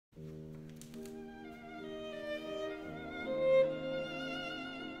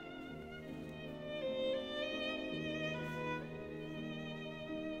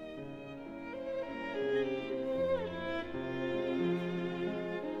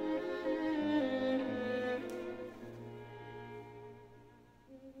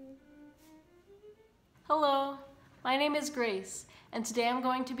My name is Grace, and today I'm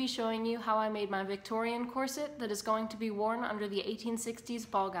going to be showing you how I made my Victorian corset that is going to be worn under the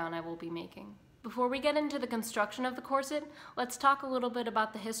 1860s ball gown I will be making. Before we get into the construction of the corset, let's talk a little bit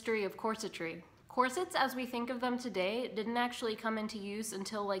about the history of corsetry. Corsets, as we think of them today, didn't actually come into use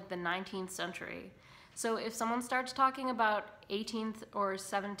until like the 19th century. So if someone starts talking about 18th or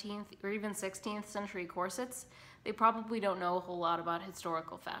 17th or even 16th century corsets, they probably don't know a whole lot about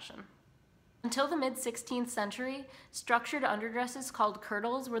historical fashion. Until the mid-16th century, structured underdresses called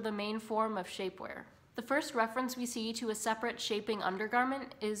kirtles were the main form of shapewear. The first reference we see to a separate shaping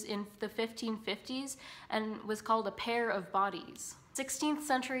undergarment is in the 1550s and was called a pair of bodies. 16th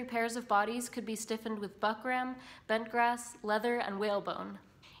century pairs of bodies could be stiffened with buckram, bentgrass, leather, and whalebone.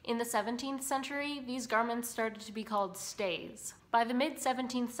 In the 17th century, these garments started to be called stays. By the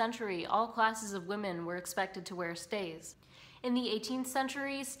mid-17th century, all classes of women were expected to wear stays. In the 18th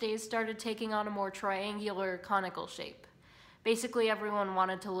century, stays started taking on a more triangular, conical shape. Basically, everyone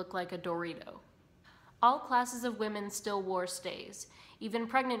wanted to look like a Dorito. All classes of women still wore stays. Even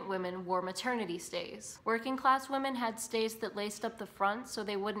pregnant women wore maternity stays. Working class women had stays that laced up the front so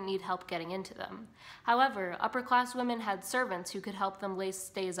they wouldn't need help getting into them. However, upper class women had servants who could help them lace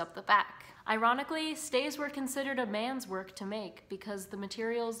stays up the back. Ironically, stays were considered a man's work to make because the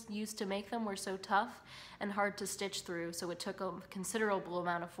materials used to make them were so tough and hard to stitch through, so it took a considerable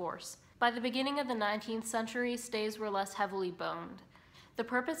amount of force. By the beginning of the 19th century, stays were less heavily boned. The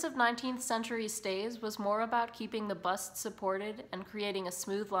purpose of 19th century stays was more about keeping the bust supported and creating a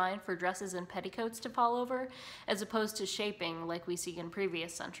smooth line for dresses and petticoats to fall over, as opposed to shaping like we see in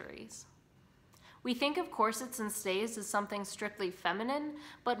previous centuries. We think of corsets and stays as something strictly feminine,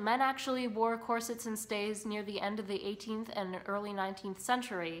 but men actually wore corsets and stays near the end of the 18th and early 19th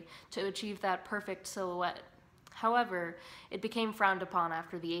century to achieve that perfect silhouette. However, it became frowned upon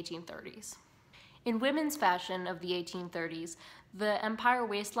after the 1830s. In women's fashion of the 1830s, the empire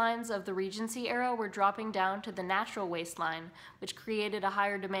waistlines of the Regency era were dropping down to the natural waistline, which created a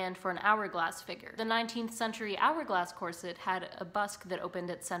higher demand for an hourglass figure. The 19th century hourglass corset had a busk that opened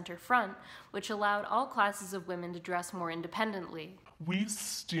at center front, which allowed all classes of women to dress more independently. We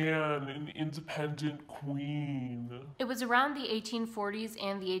stand an independent queen. It was around the 1840s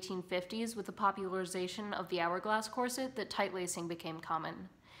and the 1850s, with the popularization of the hourglass corset, that tight lacing became common.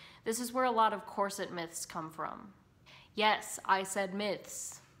 This is where a lot of corset myths come from. Yes, I said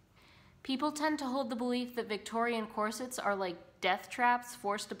myths. People tend to hold the belief that Victorian corsets are like death traps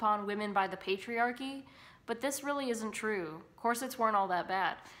forced upon women by the patriarchy, but this really isn't true. Corsets weren't all that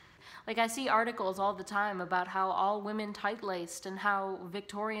bad. Like, I see articles all the time about how all women tight-laced and how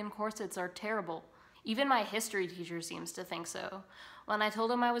Victorian corsets are terrible. Even my history teacher seems to think so. When I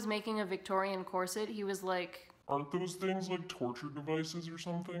told him I was making a Victorian corset, he was like, "Aren't those things like torture devices or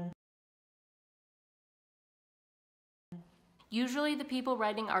something?" Usually the people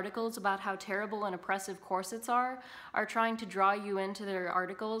writing articles about how terrible and oppressive corsets are trying to draw you into their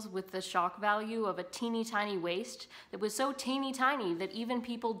articles with the shock value of a teeny tiny waist that was so teeny tiny that even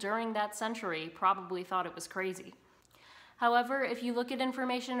people during that century probably thought it was crazy. However, if you look at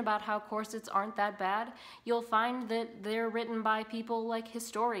information about how corsets aren't that bad, you'll find that they're written by people like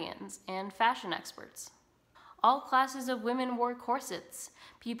historians and fashion experts. All classes of women wore corsets.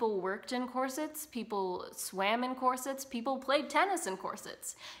 People worked in corsets, people swam in corsets, people played tennis in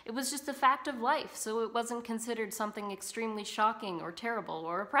corsets. It was just a fact of life, so it wasn't considered something extremely shocking or terrible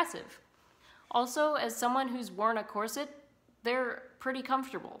or oppressive. Also, as someone who's worn a corset, they're pretty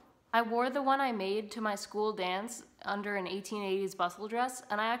comfortable. I wore the one I made to my school dance under an 1880s bustle dress,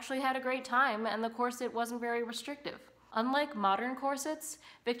 and I actually had a great time, and the corset wasn't very restrictive. Unlike modern corsets,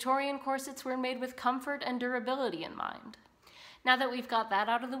 Victorian corsets were made with comfort and durability in mind. Now that we've got that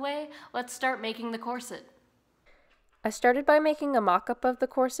out of the way, let's start making the corset. I started by making a mock-up of the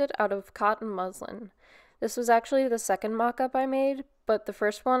corset out of cotton muslin. This was actually the second mock-up I made, but the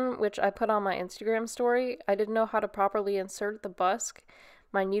first one, which I put on my Instagram story, I didn't know how to properly insert the busk.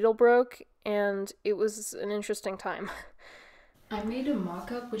 My needle broke, and it was an interesting time. I made a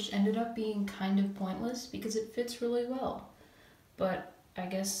mock-up which ended up being kind of pointless because it fits really well. But I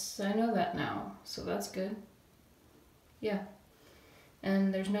guess I know that now, so that's good. Yeah.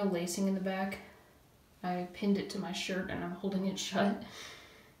 And there's no lacing in the back. I pinned it to my shirt and I'm holding it shut.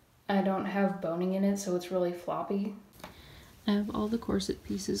 I don't have boning in it, so it's really floppy. I have all the corset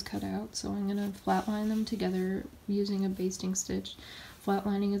pieces cut out, so I'm gonna flatline them together using a basting stitch.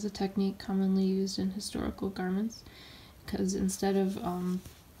 Flatlining is a technique commonly used in historical garments, because instead of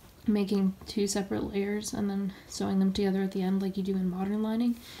making two separate layers and then sewing them together at the end like you do in modern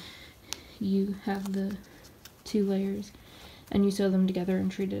lining, you have the two layers and you sew them together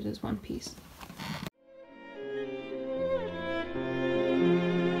and treat it as one piece.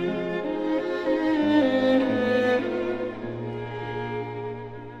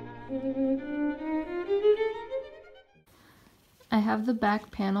 have the back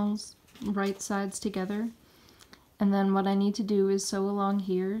panels right sides together, and then what I need to do is sew along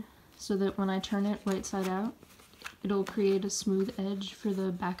here so that when I turn it right side out, it'll create a smooth edge for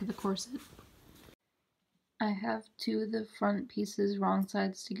the back of the corset. I have two of the front pieces wrong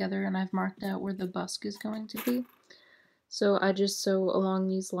sides together, and I've marked out where the busk is going to be. So I just sew along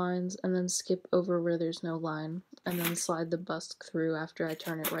these lines and then skip over where there's no line, and then slide the busk through after I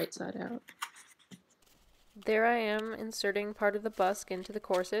turn it right side out. There I am, inserting part of the busk into the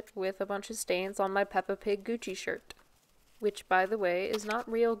corset with a bunch of stains on my Peppa Pig Gucci shirt, which, by the way, is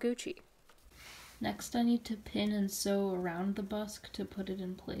not real Gucci. Next I need to pin and sew around the busk to put it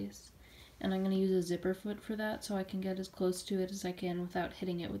in place, and I'm going to use a zipper foot for that so I can get as close to it as I can without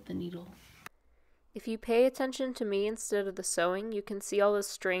hitting it with the needle. If you pay attention to me instead of the sewing, you can see all the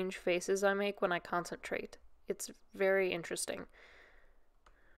strange faces I make when I concentrate. It's very interesting.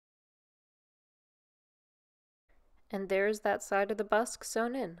 And there's that side of the busk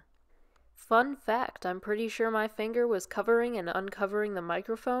sewn in. Fun fact, I'm pretty sure my finger was covering and uncovering the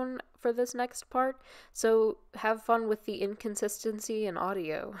microphone for this next part, so have fun with the inconsistency in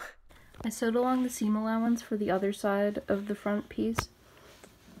audio. I sewed along the seam allowance for the other side of the front piece,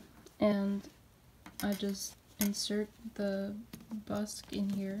 and I just insert the busk in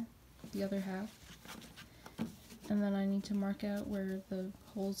here, the other half, and then I need to mark out where the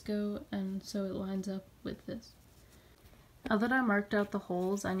holes go, and so it lines up with this. Now that I marked out the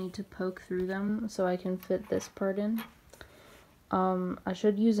holes, I need to poke through them so I can fit this part in. I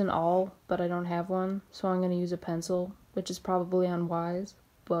should use an awl, but I don't have one, so I'm going to use a pencil, which is probably unwise,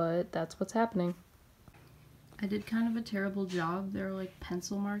 but that's what's happening. I did kind of a terrible job. There are like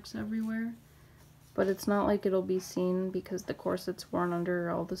pencil marks everywhere, but it's not like it'll be seen because the corset's worn under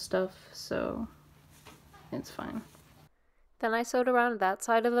all the stuff, so it's fine. Then I sewed around that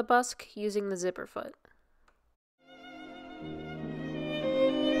side of the busk using the zipper foot.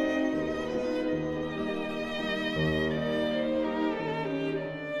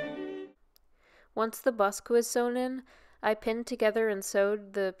 Once the busk was sewn in, I pinned together and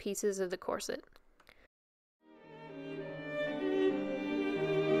sewed the pieces of the corset.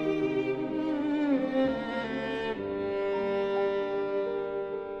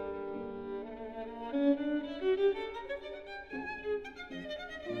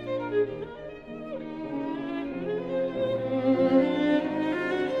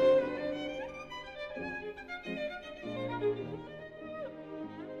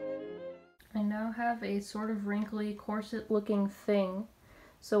 I now have a sort of wrinkly corset looking thing,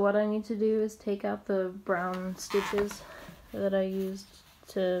 so what I need to do is take out the brown stitches that I used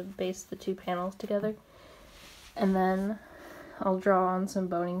to base the two panels together, and then I'll draw on some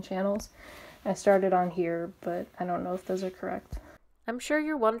boning channels. I started on here, but I don't know if those are correct. I'm sure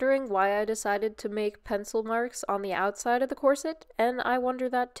you're wondering why I decided to make pencil marks on the outside of the corset, and I wonder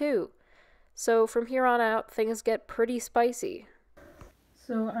that too. So from here on out, things get pretty spicy.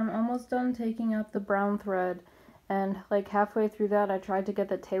 So I'm almost done taking out the brown thread, and like halfway through that I tried to get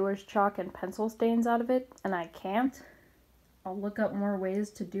the tailor's chalk and pencil stains out of it, and I can't. I'll look up more ways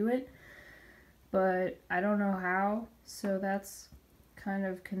to do it, but I don't know how, so that's kind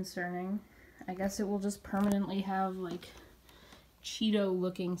of concerning. I guess it will just permanently have like Cheeto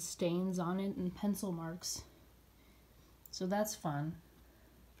looking stains on it and pencil marks. So that's fun.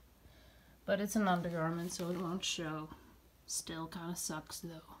 But it's an undergarment, so it won't show. Still kind of sucks though.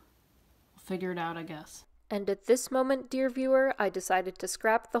 We'll figure it out, I guess. And at this moment, dear viewer, I decided to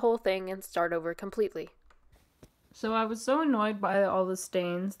scrap the whole thing and start over completely. So I was so annoyed by all the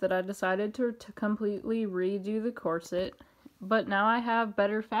stains that I decided to completely redo the corset, but now I have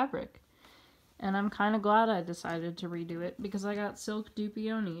better fabric. And I'm kind of glad I decided to redo it because I got silk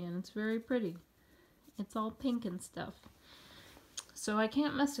dupioni and it's very pretty. It's all pink and stuff. So I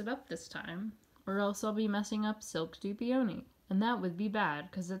can't mess it up this time, or else I'll be messing up silk dupioni. And that would be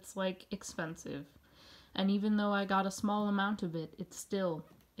bad because it's like expensive. And even though I got a small amount of it, it's still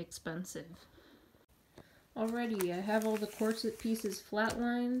expensive. Alrighty, I have all the corset pieces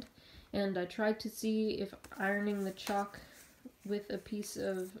flatlined, and I tried to see if ironing the chalk with a piece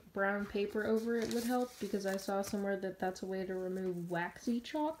of brown paper over it would help, because I saw somewhere that that's a way to remove waxy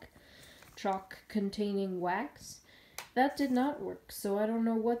chalk containing wax. That did not work, so I don't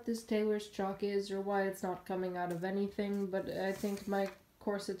know what this tailor's chalk is or why it's not coming out of anything, but I think my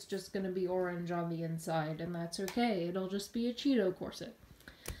corset's just gonna be orange on the inside, and that's okay. It'll just be a Cheeto corset.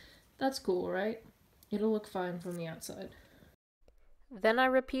 That's cool, right? It'll look fine from the outside. Then I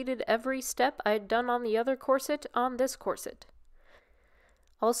repeated every step I'd done on the other corset on this corset.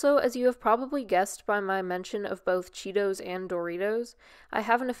 Also, as you have probably guessed by my mention of both Cheetos and Doritos, I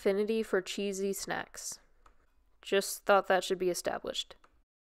have an affinity for cheesy snacks. Just thought that should be established.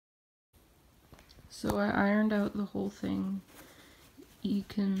 So I ironed out the whole thing. You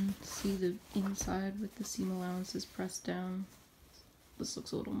can see the inside with the seam allowances pressed down. This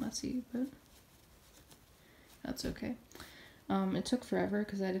looks a little messy, but that's okay. It took forever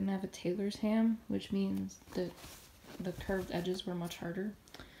because I didn't have a tailor's ham, which means that the curved edges were much harder,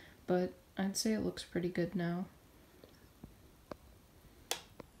 but I'd say it looks pretty good now.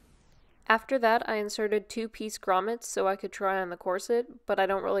 After that, I inserted 2-piece grommets so I could try on the corset, but I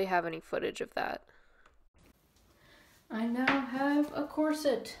don't really have any footage of that. I now have a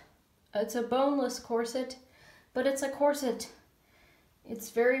corset. It's a boneless corset, but it's a corset. It's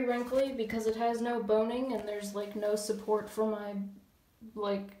very wrinkly because it has no boning and there's like no support for my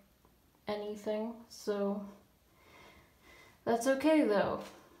anything, so that's okay though.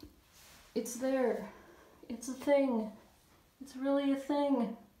 It's there. It's a thing. It's really a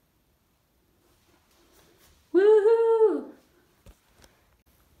thing. Woohoo!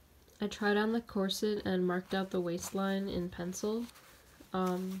 I tried on the corset and marked out the waistline in pencil,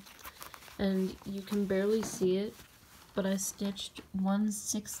 and you can barely see it, but I stitched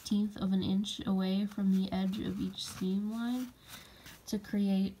 1/16 of an inch away from the edge of each seam line to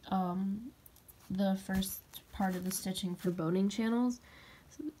create the first part of the stitching for boning channels,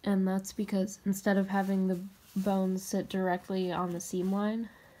 and that's because instead of having the bones sit directly on the seam line,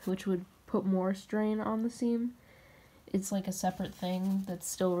 which would put more strain on the seam, it's like a separate thing that's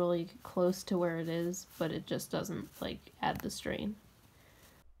still really close to where it is, but it just doesn't add the strain.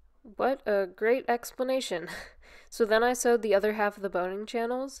 What a great explanation. So then I sewed the other half of the boning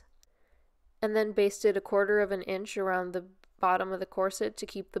channels, and then basted 1/4 of an inch around the bottom of the corset to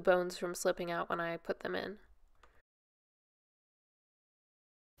keep the bones from slipping out when I put them in.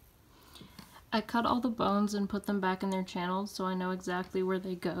 I cut all the bones and put them back in their channels so I know exactly where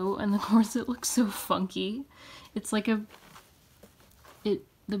they go, and the corset looks so funky. It's like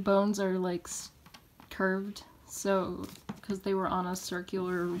the bones are curved, so because they were on a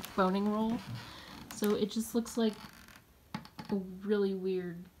circular boning roll, so it just looks like a really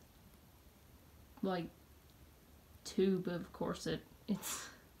weird tube of corset. It's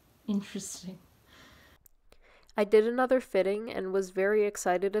interesting. I did another fitting and was very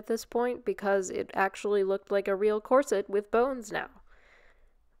excited at this point because it actually looked like a real corset with bones now.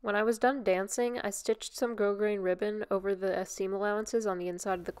 When I was done dancing, I stitched some grosgrain ribbon over the seam allowances on the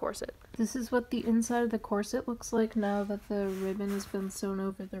inside of the corset. This is what the inside of the corset looks like now that the ribbon has been sewn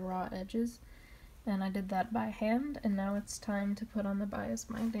over the raw edges, and I did that by hand, and now it's time to put on the bias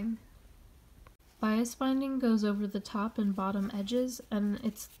binding. Bias binding goes over the top and bottom edges, and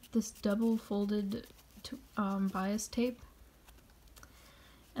it's this double folded bias tape,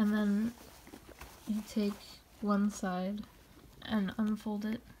 and then you take one side and unfold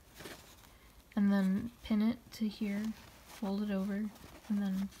it, and then pin it to here, fold it over, and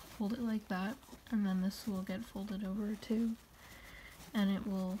then fold it like that, and then this will get folded over too, and it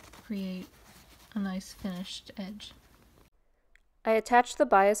will create a nice finished edge. I attached the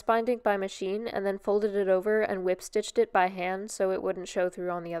bias binding by machine and then folded it over and whip stitched it by hand so it wouldn't show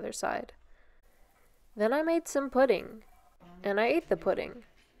through on the other side. Then I made some pudding, and I ate the pudding.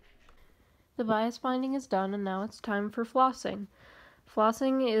 The bias binding is done, and now it's time for flossing.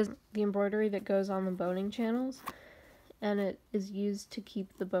 Flossing is the embroidery that goes on the boning channels, and it is used to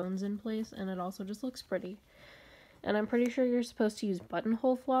keep the bones in place, and it also just looks pretty. And I'm pretty sure you're supposed to use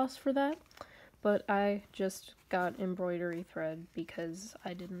buttonhole floss for that, but I just got embroidery thread because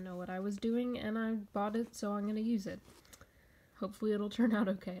I didn't know what I was doing, and I bought it, so I'm going to use it. Hopefully it'll turn out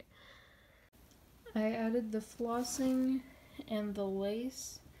okay. I added the flossing and the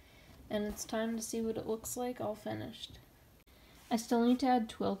lace, and it's time to see what it looks like all finished. I still need to add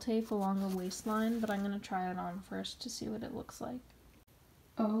twill tape along the waistline, but I'm going to try it on first to see what it looks like.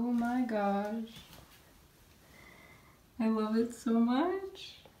 Oh my gosh. I love it so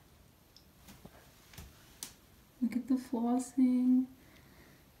much. Look at the flossing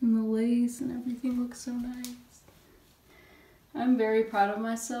and the lace and everything looks so nice. I'm very proud of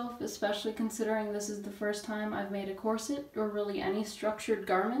myself, especially considering this is the first time I've made a corset, or really any structured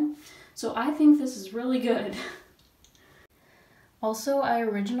garment, so I think this is really good. Also, I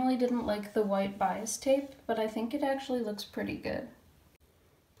originally didn't like the white bias tape, but I think it actually looks pretty good.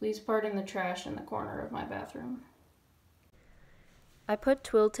 Please pardon the trash in the corner of my bathroom. I put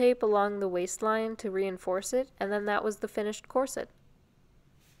twill tape along the waistline to reinforce it, and then that was the finished corset.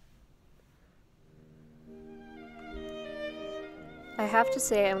 I have to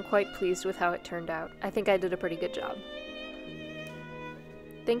say I'm quite pleased with how it turned out. I think I did a pretty good job.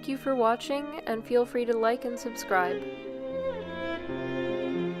 Thank you for watching, and feel free to like and subscribe.